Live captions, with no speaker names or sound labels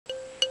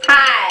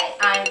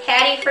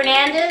Patty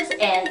Fernandez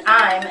and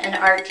I'm an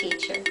art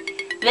teacher.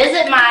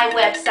 Visit my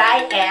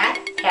website at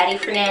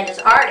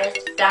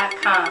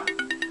pattyfernandezartist.com.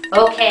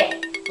 Okay,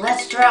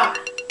 let's draw.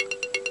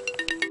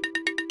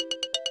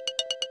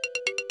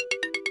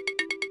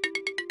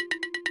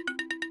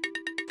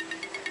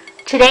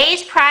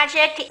 Today's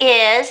project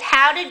is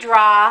how to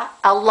draw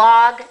a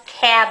log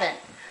cabin.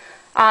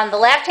 On the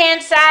left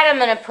hand side I'm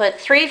going to put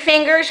 3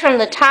 fingers from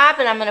the top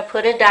and I'm going to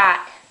put a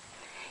dot.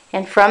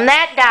 And from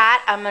that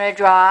dot I'm going to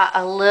draw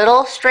a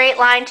little straight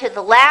line to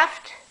the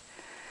left,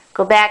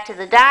 go back to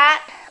the dot,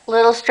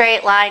 little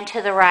straight line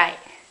to the right.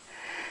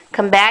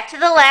 Come back to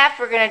the left,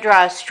 we're going to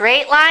draw a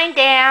straight line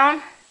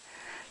down,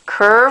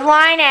 curve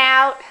line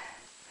out,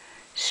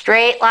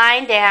 straight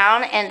line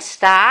down and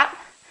stop.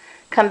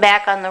 Come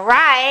back on the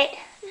right,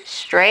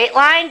 straight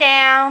line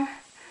down,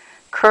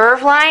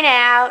 curve line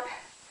out,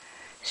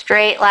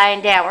 straight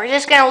line down. We're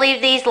just going to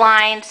leave these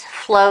lines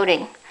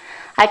floating.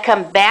 I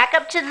come back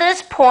up to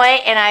this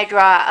point and I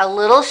draw a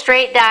little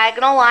straight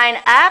diagonal line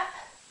up,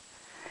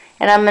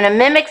 and I'm going to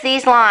mimic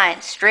these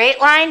lines.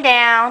 Straight line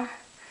down,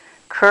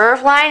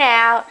 curve line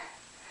out,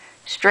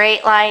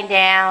 straight line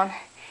down,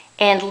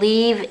 and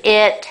leave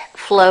it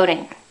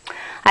floating.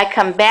 I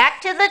come back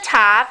to the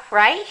top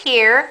right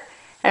here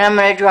and I'm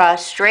going to draw a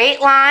straight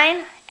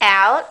line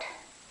out,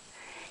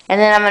 and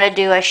then I'm going to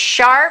do a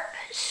sharp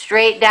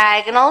straight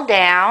diagonal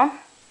down.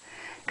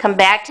 Come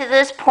back to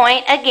this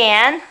point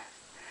again.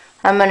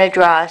 I'm going to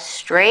draw a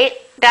straight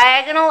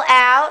diagonal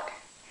out,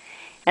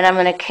 and I'm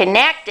going to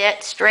connect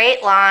it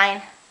straight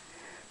line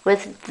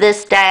with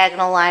this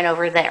diagonal line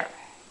over there.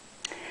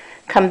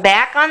 Come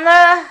back on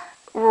the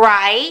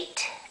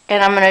right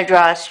and I'm going to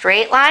draw a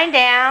straight line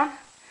down,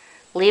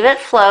 leave it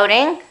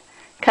floating.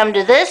 Come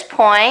to this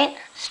point,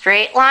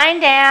 straight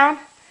line down,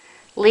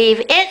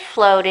 leave it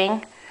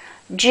floating,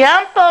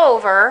 jump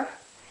over,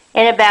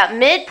 and about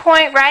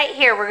midpoint right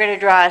here we're going to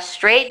draw a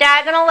straight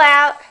diagonal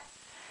out,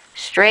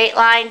 straight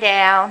line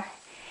down,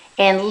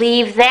 and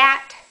leave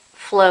that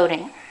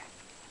floating.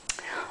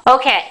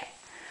 Okay,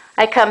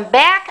 I come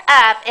back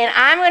up and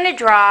I'm going to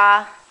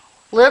draw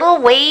little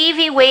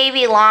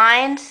wavy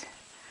lines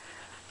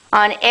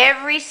on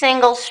every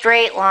single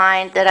straight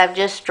line that I've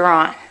just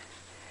drawn.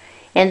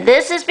 And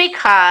this is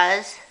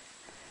because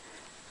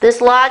this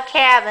log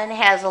cabin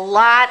has a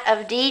lot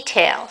of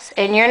details,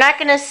 and you're not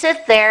going to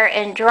sit there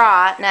and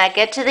draw. Now I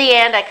get to the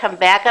end, I come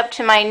back up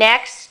to my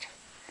next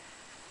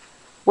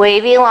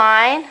wavy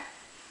line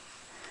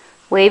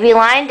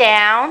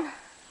down.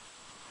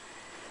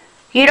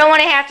 You don't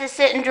want to have to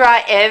sit and draw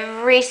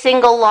every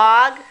single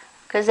log,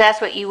 because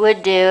that's what you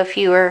would do if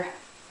you were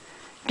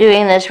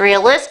doing this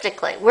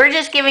realistically. We're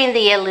just giving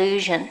the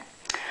illusion.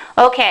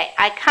 Okay,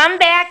 I come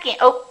back in,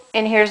 oh,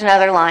 and here's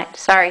another line,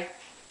 sorry.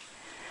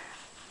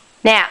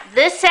 Now,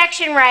 this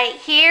section right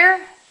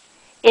here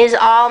is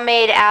all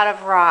made out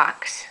of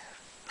rocks,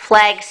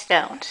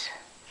 flagstones.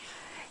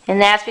 And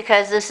that's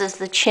because this is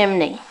the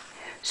chimney.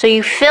 So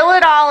you fill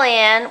it all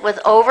in with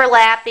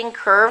overlapping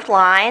curved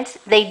lines.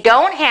 They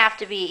don't have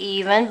to be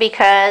even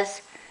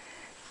because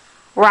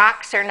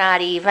rocks are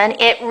not even.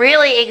 It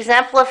really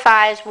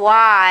exemplifies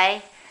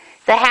why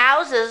the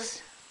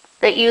houses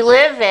that you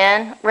live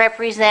in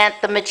represent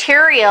the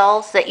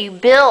materials that you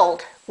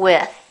build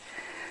with.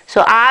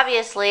 So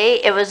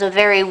obviously it was a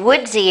very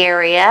woodsy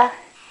area.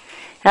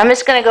 And I'm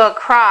just going to go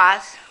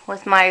across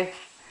with my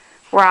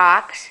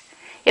rocks.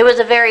 It was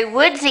a very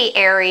woodsy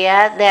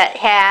area that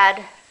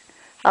had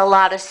a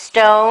lot of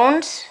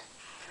stones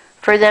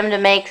for them to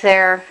make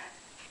their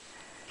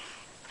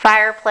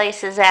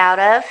fireplaces out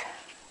of.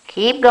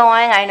 Keep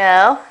going, I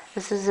know,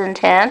 this is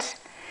intense.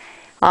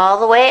 All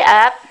the way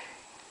up.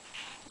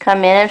 Come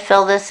in and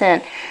fill this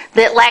in.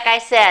 Like I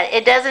said,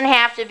 it doesn't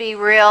have to be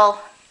real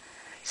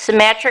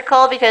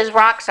symmetrical because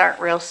rocks aren't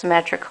real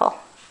symmetrical.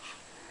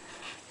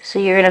 So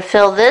you're going to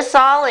fill this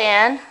all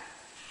in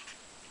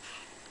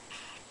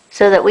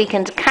so that we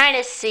can kind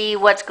of see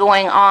what's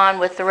going on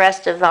with the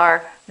rest of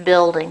our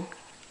building.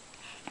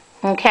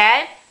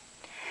 Okay?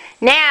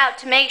 Now,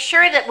 to make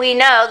sure that we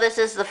know this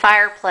is the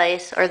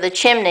fireplace or the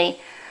chimney,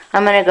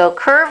 I'm going to go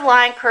curve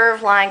line,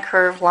 curve line,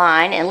 curve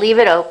line, and leave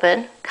it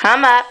open.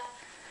 Come up,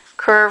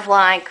 curve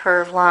line,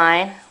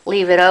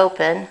 leave it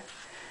open.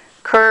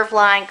 Curve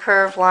line,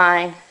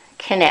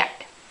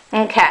 connect.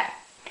 Okay.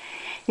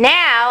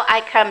 Now,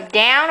 I come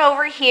down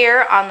over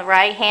here on the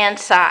right-hand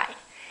side.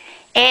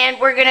 And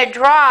we're going to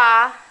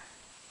draw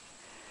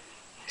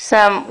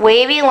some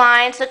wavy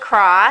lines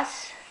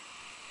across.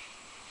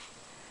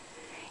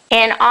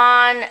 And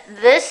on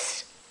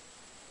this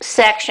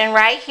section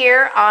right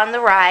here on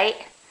the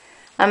right,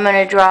 I'm going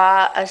to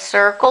draw a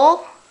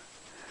circle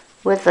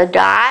with a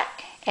dot,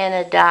 and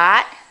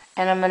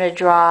I'm going to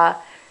draw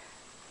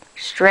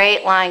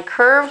straight line,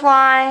 curve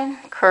line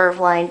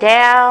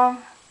down,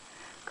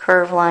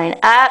 curve line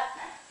up,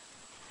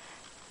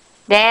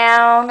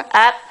 down,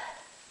 up,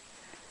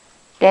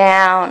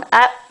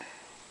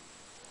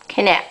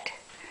 connect.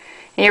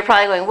 And you're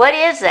probably going, what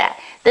is that?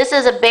 This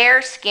is a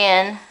bear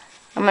skin.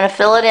 I'm going to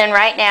fill it in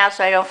right now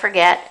so I don't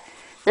forget.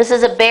 This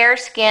is a bear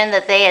skin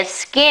that they have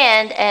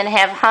skinned and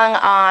have hung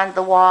on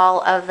the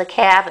wall of the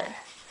cabin.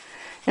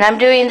 And I'm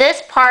doing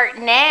this part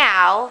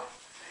now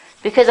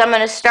because I'm going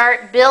to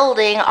start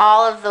building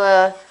all of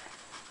the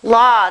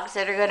logs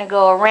that are going to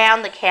go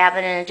around the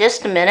cabin in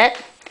just a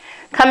minute.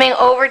 Coming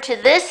over to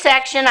this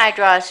section, I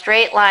draw a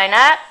straight line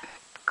up,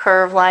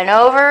 curve line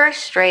over,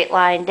 straight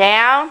line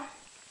down.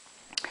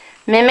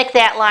 Mimic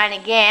that line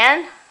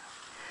again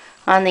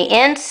on the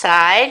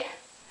inside,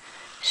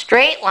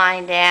 straight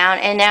line down,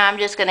 and now I'm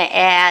just going to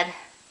add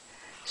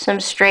some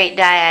straight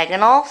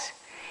diagonals.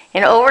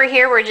 And over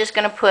here we're just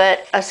going to put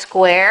a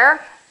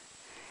square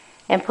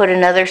and put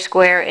another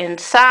square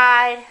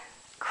inside,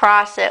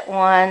 cross it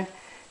 1,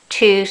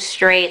 2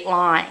 straight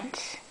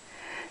lines.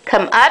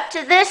 Come up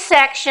to this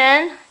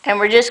section and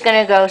we're just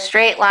going to go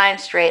straight line,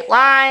 straight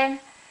line,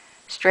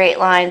 straight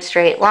line,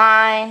 straight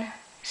line,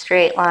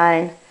 straight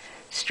line,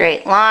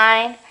 straight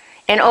line.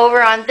 And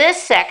over on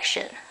this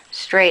section,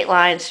 straight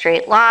line,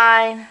 straight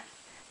line,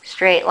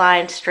 straight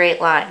line, straight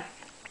line.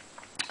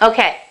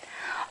 Okay.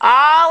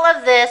 All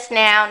of this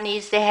now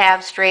needs to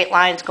have straight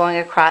lines going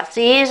across.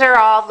 These are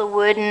all the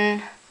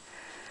wooden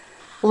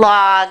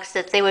logs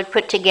that they would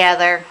put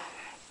together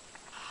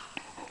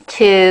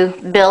to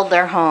build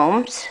their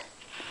homes.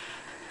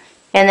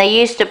 And they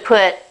used to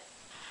put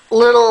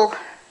little,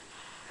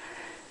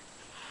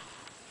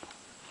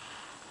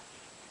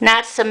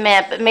 not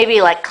cement, but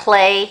maybe like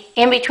clay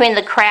in between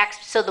the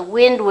cracks so the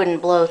wind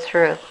wouldn't blow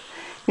through.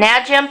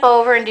 Now jump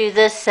over and do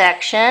this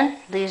section.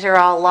 These are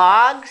all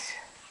logs.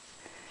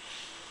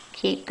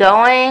 Keep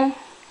going.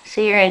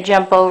 See, you're going to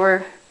jump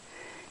over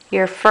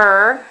your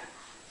fir.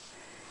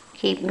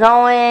 Keep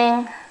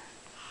going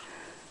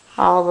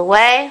all the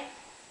way.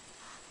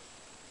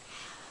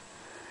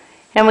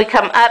 And we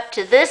come up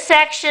to this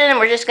section and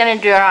we're just going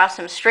to draw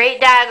some straight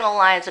diagonal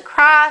lines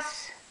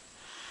across.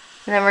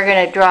 And then we're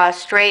going to draw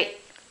straight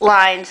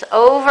lines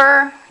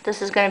over.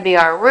 This is going to be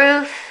our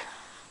roof.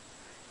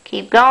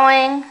 Keep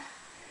going.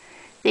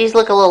 These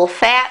look a little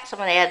fat, so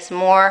I'm going to add some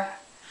more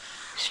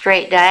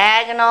straight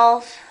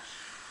diagonals.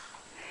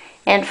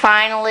 And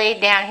finally,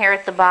 down here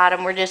at the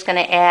bottom, we're just going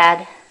to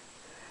add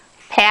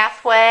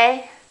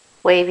pathway,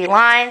 wavy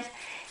lines,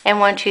 and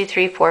 1, 2,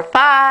 3, 4,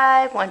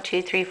 5, 1,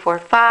 2, 3, 4,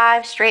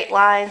 5, straight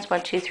lines,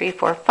 1, 2, 3,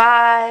 4,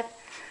 5,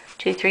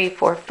 2, 3,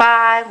 4,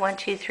 5, 1,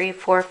 2, 3,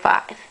 4,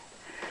 5.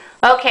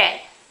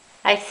 Okay,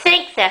 I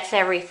think that's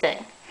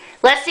everything.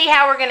 Let's see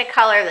how we're going to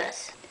color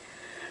this.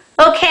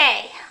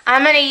 Okay,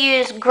 I'm going to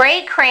use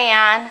gray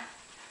crayon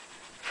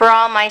for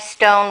all my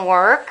stone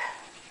work.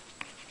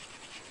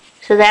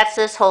 So that's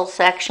this whole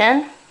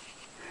section.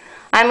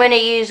 I'm going to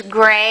use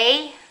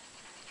gray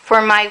for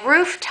my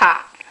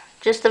rooftop,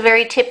 just the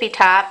very tippy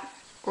top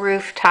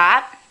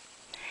rooftop.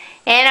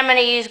 And I'm going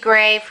to use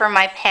gray for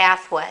my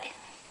pathway.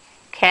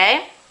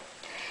 Okay?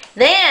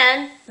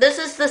 Then, this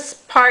is the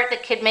part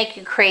that could make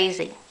you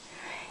crazy.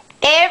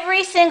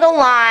 Every single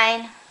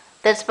line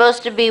that's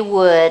supposed to be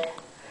wood,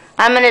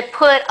 I'm going to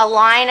put a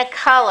line of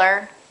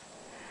color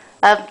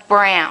of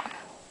brown.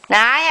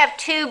 Now I have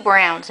 2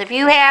 browns. If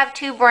you have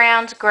 2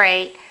 browns,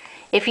 great.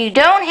 If you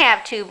don't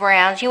have 2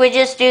 browns, you would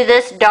just do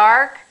this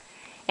dark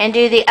and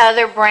do the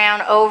other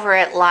brown over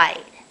it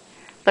light.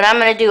 But I'm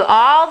going to do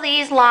all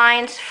these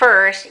lines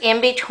first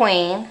in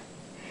between.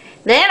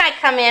 Then I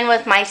come in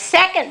with my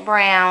second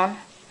brown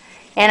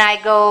and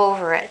I go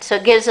over it. So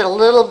it gives it a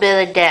little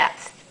bit of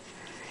depth.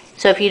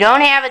 So if you don't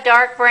have a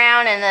dark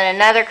brown and then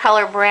another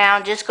color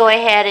brown, just go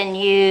ahead and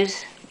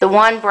use the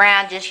one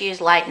brown, just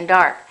use light and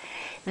dark.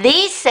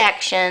 These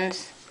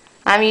sections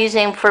I'm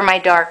using for my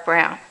dark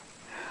brown.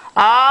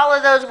 All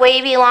of those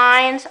wavy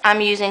lines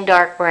I'm using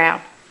dark brown.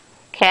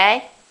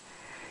 Okay?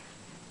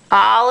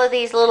 All of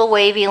these little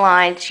wavy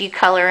lines you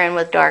color in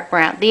with dark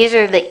brown. These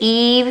are the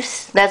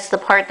eaves. That's the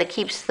part that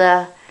keeps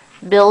the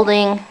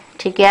building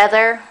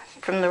together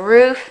from the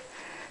roof.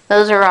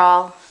 Those are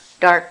all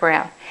dark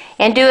brown.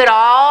 And do it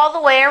all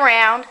the way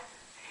around,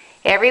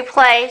 every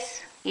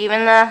place,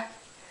 even the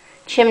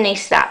chimney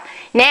stop.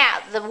 Now,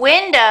 the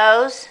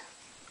windows,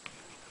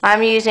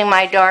 I'm using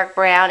my dark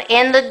brown.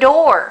 In the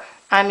door,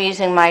 I'm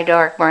using my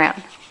dark brown.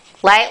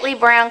 Lightly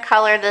brown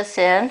color this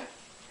in.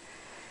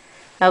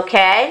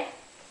 Okay.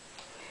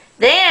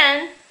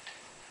 Then,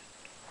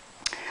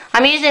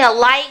 I'm using a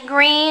light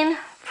green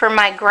for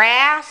my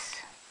grass.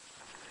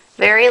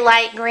 Very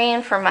light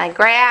green for my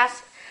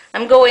grass.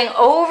 I'm going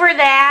over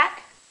that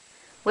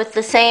with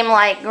the same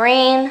light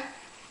green.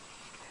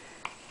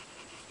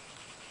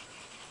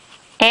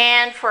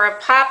 And for a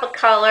pop of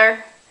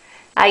color,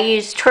 I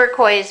use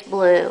turquoise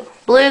blue,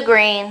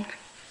 blue-green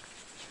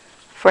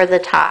for the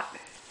top.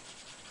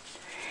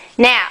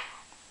 Now,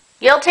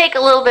 you'll take a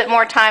little bit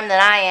more time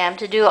than I am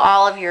to do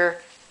all of your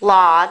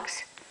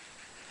logs.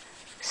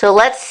 So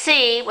let's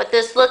see what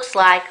this looks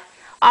like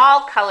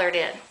all colored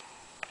in.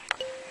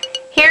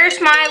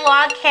 Here's my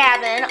log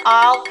cabin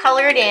all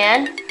colored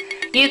in.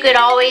 You could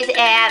always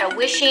add a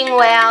wishing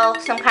well,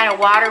 some kind of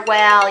water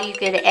well. You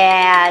could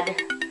add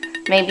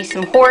maybe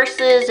some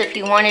horses if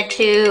you wanted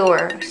to,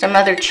 or some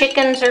other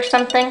chickens or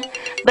something.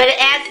 But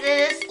as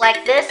is,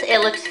 like this, it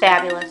looks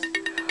fabulous.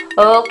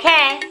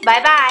 Okay,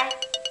 bye-bye.